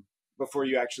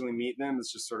you actually meet them.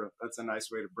 It's just that's a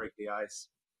nice way to break the ice.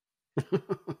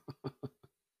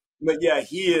 But yeah,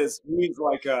 he is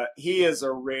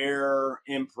a rare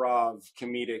improv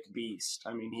comedic beast.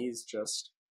 I mean,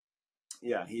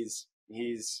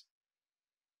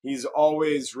 he's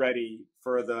always ready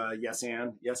for the yes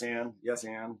and,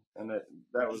 and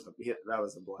that was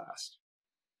a blast.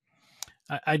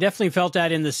 I definitely felt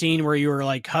that in the scene where you were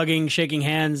like hugging, shaking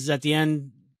hands at the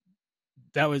end.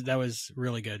 That was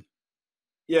really good.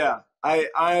 Yeah,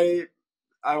 I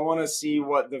want to see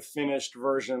what the finished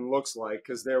version looks like,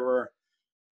 because there were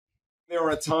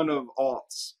a ton of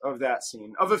alts of that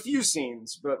scene, of a few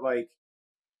scenes, but like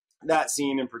that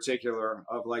scene in particular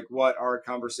of like what our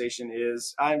conversation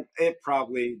is. It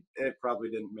probably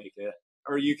didn't make it,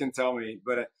 or you can tell me,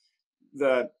 but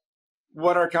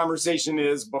what our conversation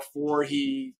is before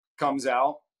he comes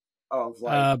out of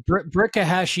like brick of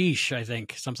hashish, I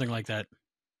think, something like that.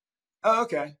 Oh,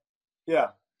 okay, yeah.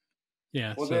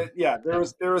 Well, so. There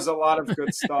was a lot of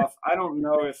good stuff. I don't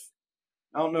know if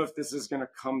this is going to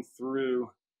come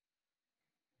through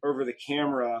over the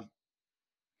camera,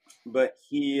 but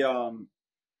I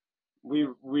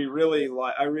really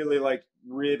like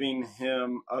ribbing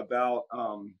him about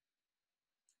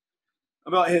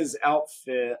his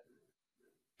outfit.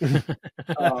 And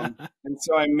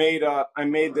so I made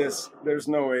this. There's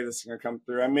no way this is going to come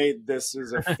through. I made this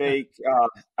as a fake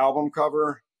album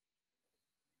cover.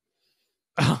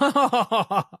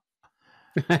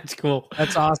 That's cool.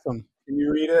 That's awesome. Can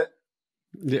you read it?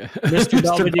 Yeah. Mr.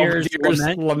 Belvedere's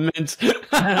lament.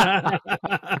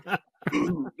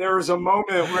 There was a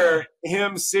moment where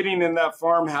him sitting in that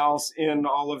farmhouse in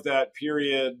all of that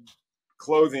period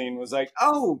clothing was like,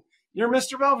 "Oh, you're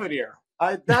Mr. Belvedere."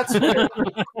 That's it.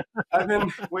 I've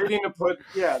been waiting to put.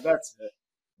 Yeah, that's it.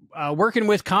 Working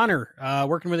with Connor,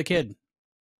 working with a kid.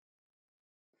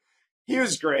 He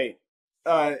was great.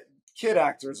 Kid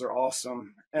actors are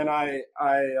awesome, and my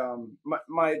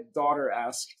daughter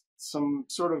asked some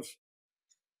sort of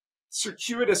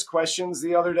circuitous questions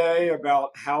the other day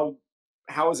about how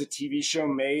is a TV show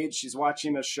made. She's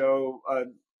watching a show,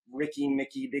 Ricky,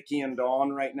 Mickey, Vicky, and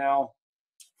Dawn right now,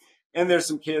 and there's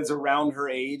some kids around her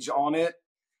age on it.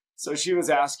 So she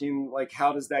was asking like,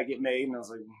 how does that get made? And I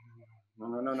was like,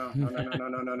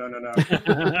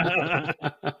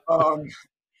 no.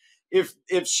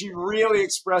 If she really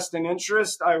expressed an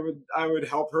interest, I would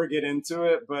help her get into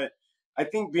it. But I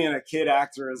think being a kid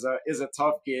actor is a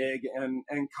tough gig, and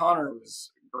Connor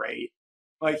was great.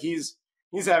 Like he's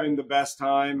having the best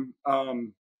time,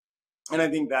 and I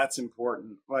think that's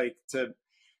important. Like to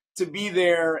be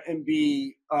there and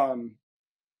be to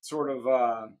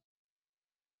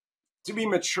be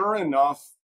mature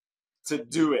enough to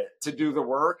do the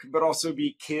work, but also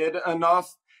be kid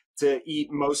enough to eat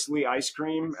mostly ice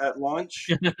cream at lunch.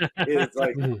 It's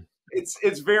like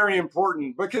it's very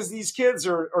important, because these kids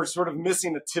are sort of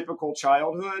missing a typical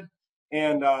childhood,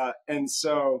 and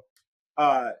so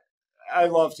I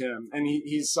loved him, and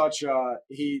he's such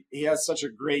he has such a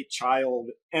great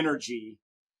child energy,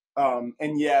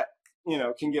 and yet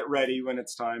can get ready when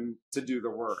it's time to do the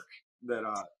work. That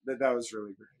was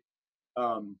really great.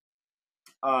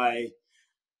 I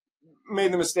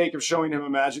made the mistake of showing him a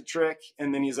magic trick,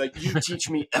 and then he's like, "You teach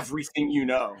me everything you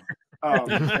know."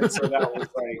 And so that was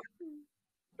like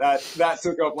that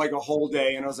took up like a whole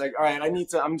day, and I was like, "All right,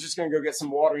 I'm just gonna go get some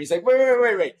water." He's like,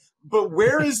 "Wait, but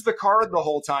where is the card the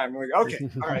whole time?" I'm like, "Okay,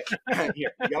 all right,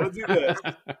 here, you gotta do this."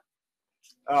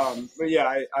 But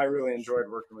yeah, I really enjoyed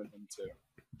working with him too.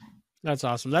 That's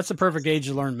awesome. That's the perfect age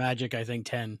to learn magic. I think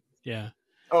 10. Yeah.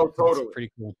 Oh, totally. That's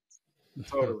pretty cool.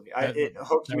 Totally. It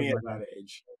hooked me at that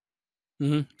age.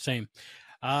 Mm-hmm. Same.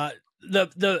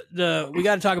 We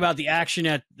got to talk about the action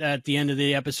at the end of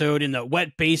the episode in the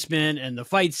wet basement, and the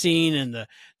fight scene, and the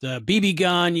BB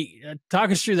gun.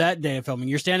 Talk us through that day of filming.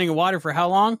 You're standing in water for how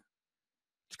long?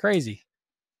 It's crazy.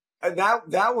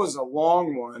 That was a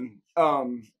long one.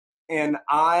 And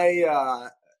I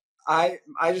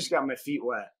just got my feet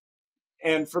wet.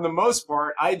 And for the most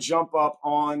part, I jump up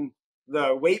on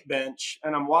the weight bench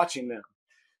and I'm watching them.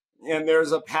 And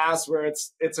there's a pass where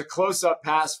it's a close-up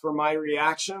pass for my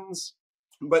reactions,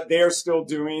 but they're still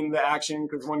doing the action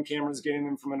because one camera's getting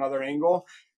them from another angle.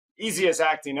 Easiest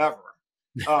acting ever.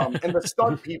 And the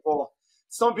stunt people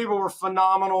were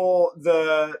phenomenal.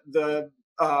 The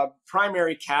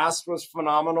primary cast was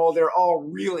phenomenal. They're all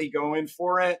really going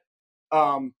for it.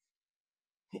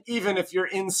 Even if you're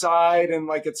inside and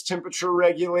like it's temperature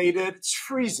regulated, it's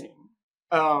freezing.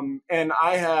 And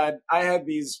I had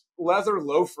these leather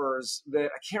loafers that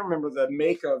I can't remember the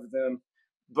make of them,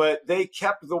 but they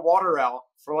kept the water out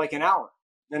for like an hour.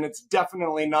 And it's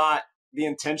definitely not the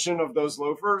intention of those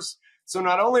loafers. So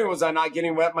not only was I not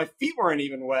getting wet, my feet weren't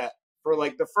even wet for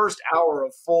like the first hour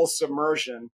of full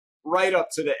submersion right up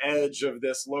to the edge of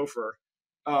this loafer.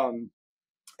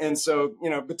 And so, you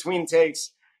know, between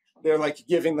takes, they're like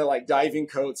giving the like diving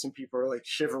coats and people are like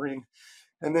shivering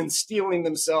and then steeling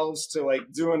themselves to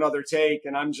like do another take.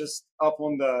 And I'm just up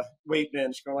on the weight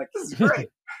bench going like, this is great.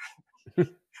 That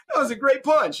was a great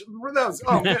punch. That was,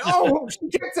 oh, man. Oh, she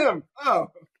kicked him. Oh,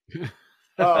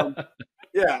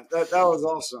 yeah, that was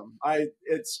awesome.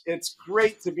 It's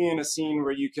great to be in a scene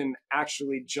where you can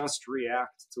actually just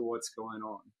react to what's going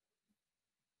on.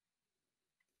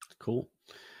 Cool.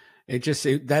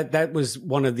 That was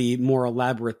one of the more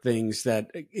elaborate things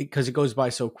that, because it goes by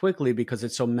so quickly because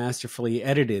it's so masterfully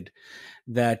edited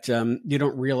that you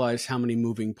don't realize how many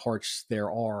moving parts there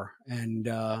are. And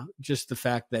just the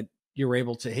fact that you're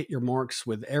able to hit your marks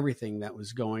with everything that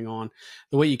was going on,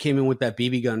 the way you came in with that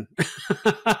BB gun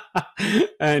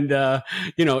and,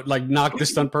 you know, like knock the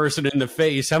stunt person in the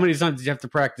face. How many times did you have to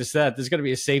practice that? There's got to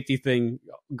be a safety thing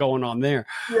going on there.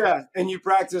 Yeah. And you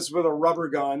practice with a rubber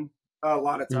gun a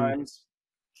lot of times.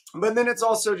 But then it's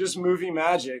also just movie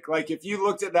magic. Like if you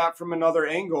looked at that from another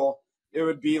angle, it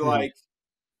would be like,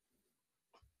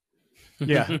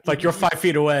 yeah, like you're 5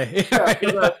 feet away.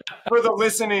 Yeah, for the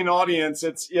listening audience,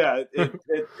 it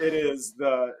is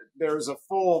there's a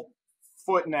full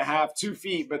 1.5 2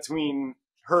 feet between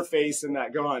her face and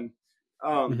that gun.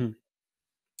 But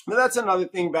that's another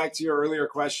thing, back to your earlier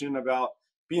question about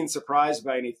being surprised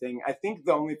by anything. I think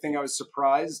the only thing I was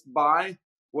surprised by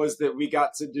was that we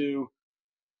got to do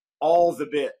all the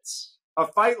bits. A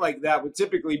fight like that would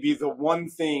typically be the one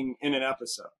thing in an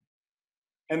episode.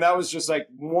 And that was just like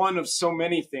one of so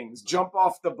many things. Jump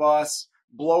off the bus,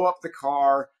 blow up the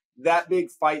car, that big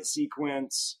fight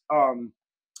sequence.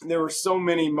 There were so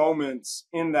many moments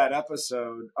in that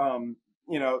episode,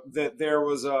 you know, that there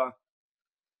was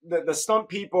the stunt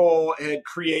people had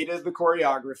created the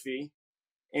choreography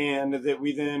and that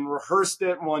we then rehearsed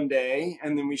it one day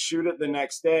and then we shoot it the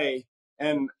next day.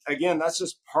 And again, that's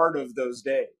just part of those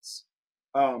days.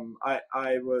 I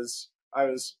was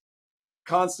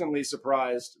constantly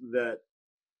surprised that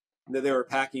they were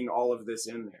packing all of this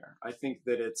in there. I think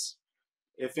that it's,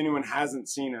 if anyone hasn't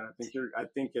seen it, I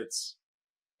think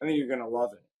you're going to love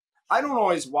it. I don't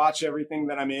always watch everything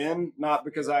that I'm in, not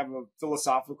because I have a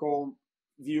philosophical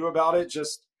view about it.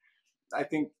 Just, I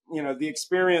think, you know, the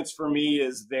experience for me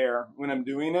is there when I'm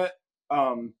doing it.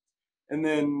 And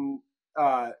then,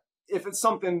 if it's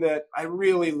something that I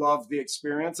really love the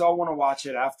experience, I'll want to watch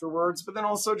it afterwards. But then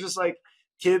also just like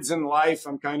kids in life,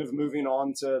 I'm kind of moving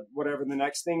on to whatever the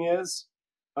next thing is.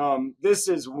 This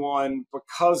is one,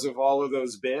 because of all of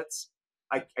those bits,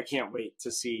 I can't wait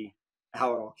to see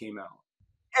how it all came out.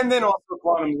 And then also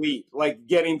Quantum Leap, like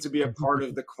getting to be a part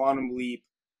of the Quantum Leap,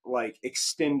 like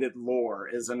extended lore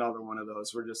is another one of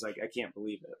those. We're just like, I can't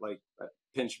believe it. Like,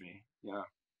 pinch me, you know?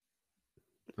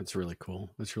 That's really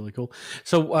cool. That's really cool.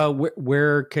 So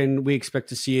where can we expect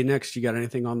to see you next? You got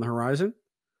anything on the horizon?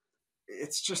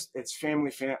 It's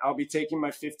family fan. I'll be taking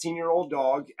my 15-year-old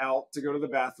dog out to go to the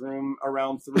bathroom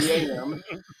around 3 a.m. in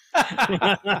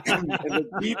the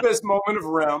deepest moment of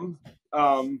REM.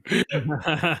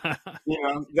 You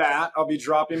know, that I'll be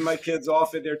dropping my kids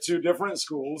off at their 2 different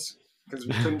schools because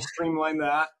we couldn't streamline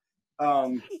that.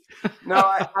 No,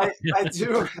 I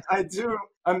do.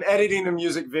 I'm editing a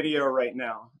music video right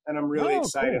now, and I'm really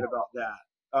excited about that.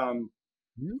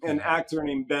 An actor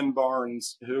named Ben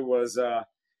Barnes, who was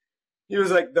he was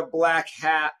like the Black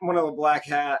Hat, one of the Black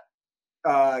Hat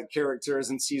characters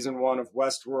in season 1 of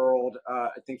Westworld.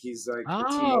 I think he's like the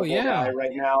T-Mobile guy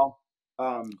right now.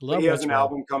 He has an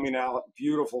album coming out,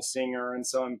 beautiful singer, and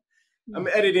so I'm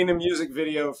editing a music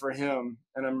video for him,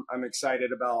 and I'm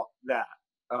excited about that.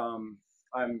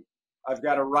 I've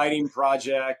got a writing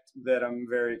project that I'm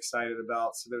very excited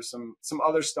about. So there's some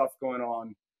other stuff going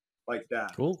on like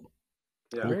that. Cool.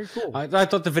 Yeah. Very cool. I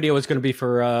thought the video was going to be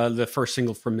for the first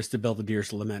single from Mr.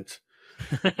 Belvedere's Lament.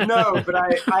 No, but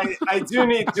I do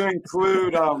need to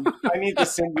include. I need to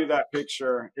send you that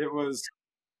picture.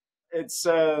 It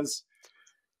says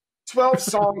 12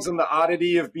 songs on the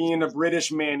oddity of being a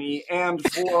British Manny and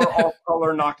 4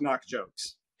 off-color knock-knock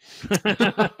jokes.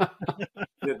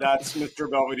 That's Mr.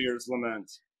 Belvedere's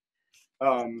lament.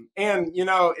 And you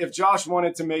know, if Josh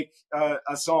wanted to make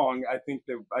a song, I think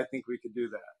we could do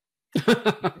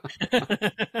that.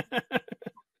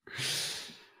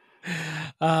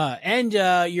 And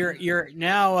you're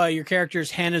now your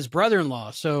character's Hannah's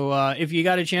brother-in-law. So if you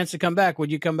got a chance to come back,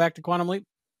 would you come back to Quantum Leap?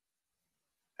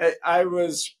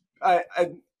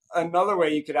 Another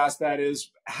way you could ask that is,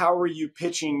 how are you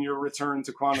pitching your return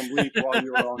to Quantum Leap while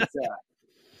you were on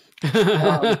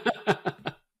set?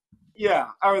 Yeah,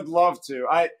 I would love to.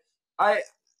 I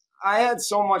had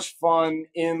so much fun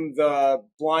in the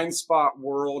Blind Spot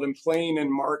world and playing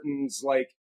in Martin's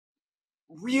like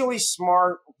really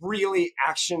smart, really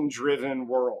action-driven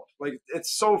world. Like,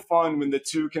 it's so fun when the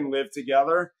two can live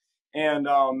together. And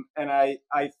I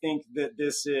think that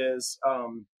this is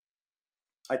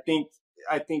I think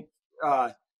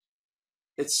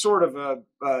it's sort of a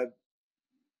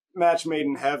match made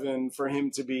in heaven for him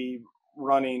to be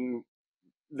running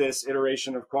this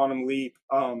iteration of Quantum Leap.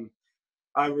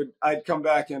 I'd come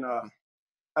back in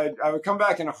I would come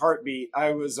back in a heartbeat.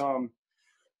 I was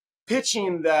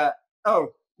pitching that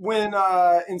when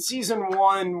in season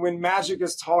 1, when Magic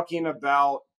is talking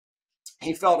about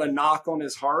he felt a knock on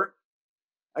his heart,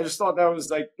 I just thought that was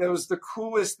the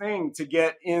coolest thing to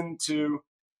get into.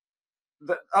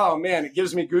 Oh man, it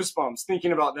gives me goosebumps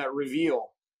thinking about that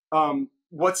reveal.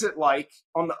 What's it like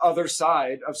on the other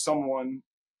side of someone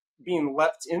being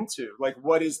leapt into? Like,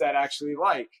 what is that actually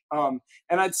like? And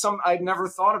I'd never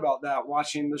thought about that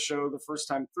watching the show the first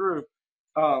time through.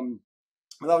 That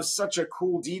was such a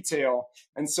cool detail.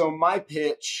 And so my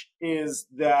pitch is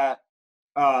that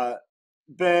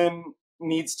Ben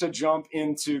needs to jump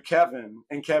into Kevin,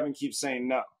 and Kevin keeps saying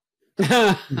no.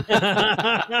 And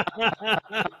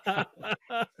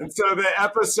so the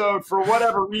episode, for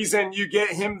whatever reason, you get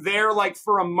him there like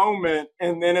for a moment,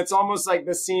 and then it's almost like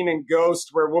the scene in Ghost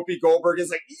where Whoopi Goldberg is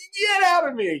like, "Get out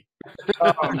of me!"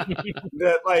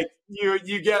 That like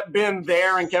you get Ben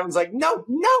there, and Kevin's like, "No,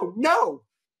 no, no."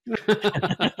 So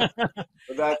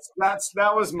that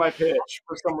was my pitch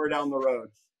for somewhere down the road.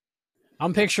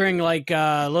 I'm picturing like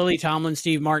Lily Tomlin,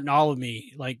 Steve Martin, all of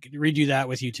me, like redo that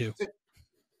with you two.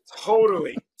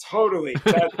 Totally.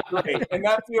 That's great. And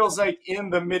that feels like in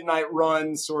the Midnight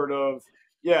Run sort of,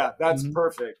 yeah, that's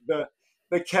perfect.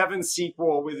 The Kevin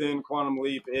sequel within Quantum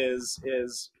Leap is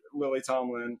Lily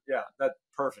Tomlin. Yeah, that's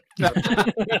perfect.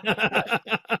 I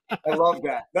love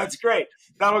that. That's great.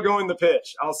 That'll go in the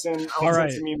pitch. I'll send some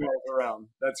emails around.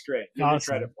 That's great. Give me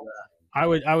credit for that. I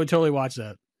would totally watch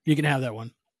that. You can have that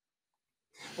one.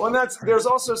 Well, and there's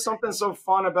also something so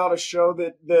fun about a show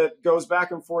that goes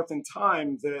back and forth in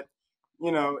time that,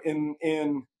 you know,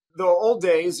 in the old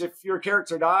days, if your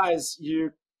character dies,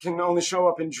 you can only show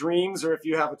up in dreams or if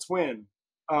you have a twin.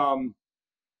 And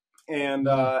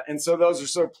so those are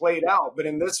so played out. But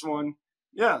in this one,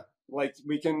 yeah, like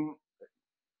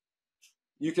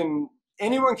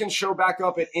anyone can show back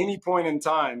up at any point in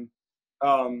time.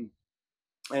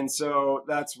 And so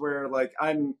that's where like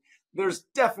there's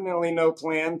definitely no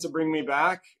plan to bring me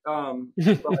back. But,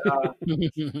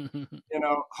 you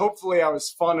know, hopefully I was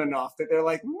fun enough that they're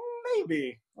like,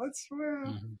 maybe where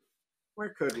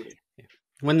could we?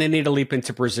 When they need to leap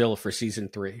into Brazil for season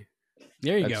 3.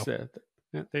 There you go.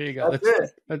 There you go.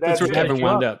 That's where Kevin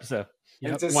wound up. So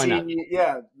and to why not?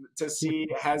 To see,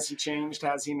 has he changed?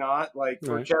 Has he not? Like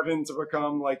for Kevin to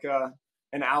become like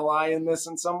an ally in this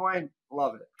in some way.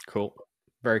 Love it. Cool.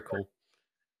 Very cool.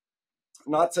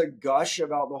 Not to gush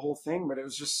about the whole thing, but it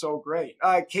was just so great.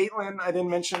 Caitlin, I didn't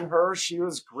mention her. She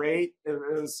was great. It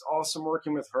was awesome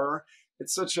working with her.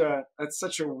 It's such a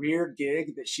weird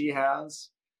gig that she has,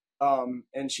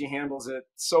 and she handles it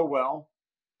so well.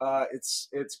 It's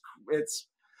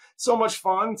so much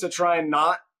fun to try and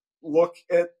not look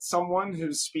at someone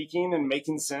who's speaking and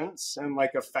making sense and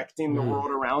like affecting the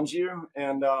world around you,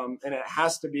 and it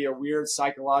has to be a weird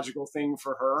psychological thing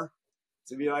for her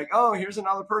to be like, oh, here's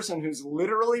another person who's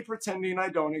literally pretending I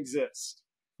don't exist.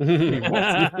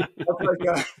 That's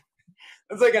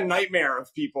like a nightmare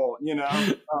of people, you know?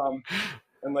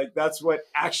 And like, that's what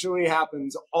actually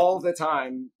happens all the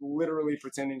time, literally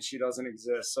pretending she doesn't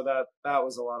exist. So that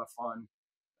was a lot of fun.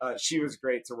 She was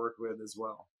great to work with as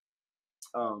well.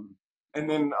 And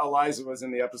then Eliza was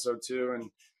in the episode too,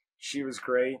 and she was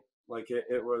great. Like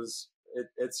it's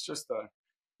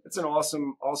an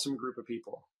awesome group of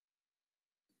people.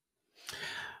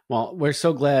 Well, we're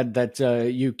so glad that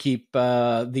you keep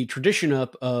the tradition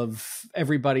up of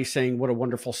everybody saying what a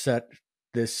wonderful set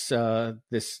this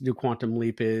new Quantum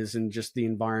Leap is, and just the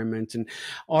environment. And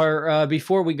our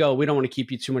before we go, we don't want to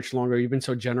keep you too much longer. You've been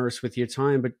so generous with your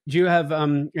time, but do you have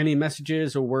any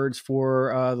messages or words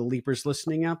for the Leapers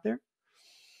listening out there?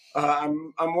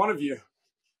 I'm one of you.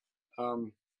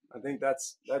 I think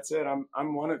that's it.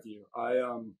 I'm one of you.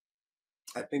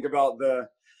 I think about the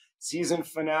season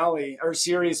finale or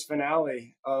series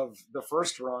finale of the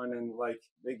first run, and like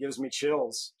it gives me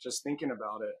chills just thinking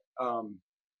about it.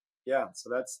 Yeah, so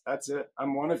that's it.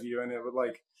 I'm one of you, and it would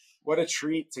like, what a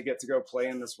treat to get to go play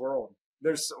in this world.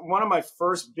 There's one of my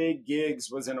first big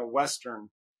gigs was in a Western,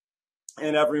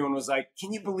 and everyone was like,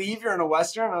 "Can you believe you're in a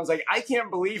Western?" And I was like, "I can't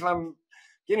believe I'm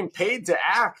getting paid to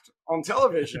act on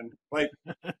television. Like,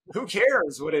 who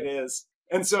cares what it is?"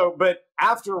 And so, but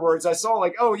afterwards I saw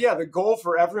like, oh yeah, the goal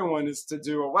for everyone is to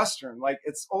do a Western. Like,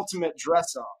 it's ultimate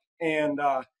dress up. And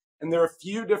there are a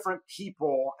few different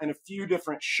people and a few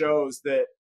different shows that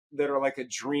are like a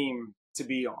dream to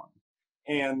be on.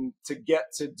 And to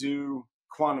get to do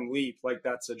Quantum Leap, like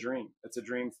that's a dream. It's a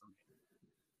dream for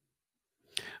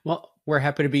me. Well, we're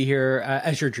happy to be here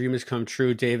as your dream has come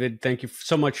true, David. Thank you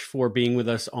so much for being with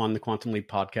us on the Quantum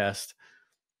Leap podcast.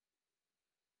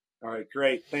 All right,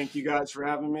 great. Thank you guys for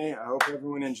having me. I hope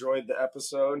everyone enjoyed the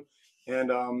episode.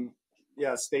 And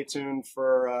yeah, stay tuned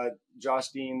for Josh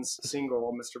Dean's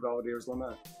single, Mr. Belvedere's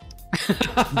Lament.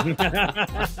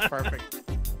 Perfect.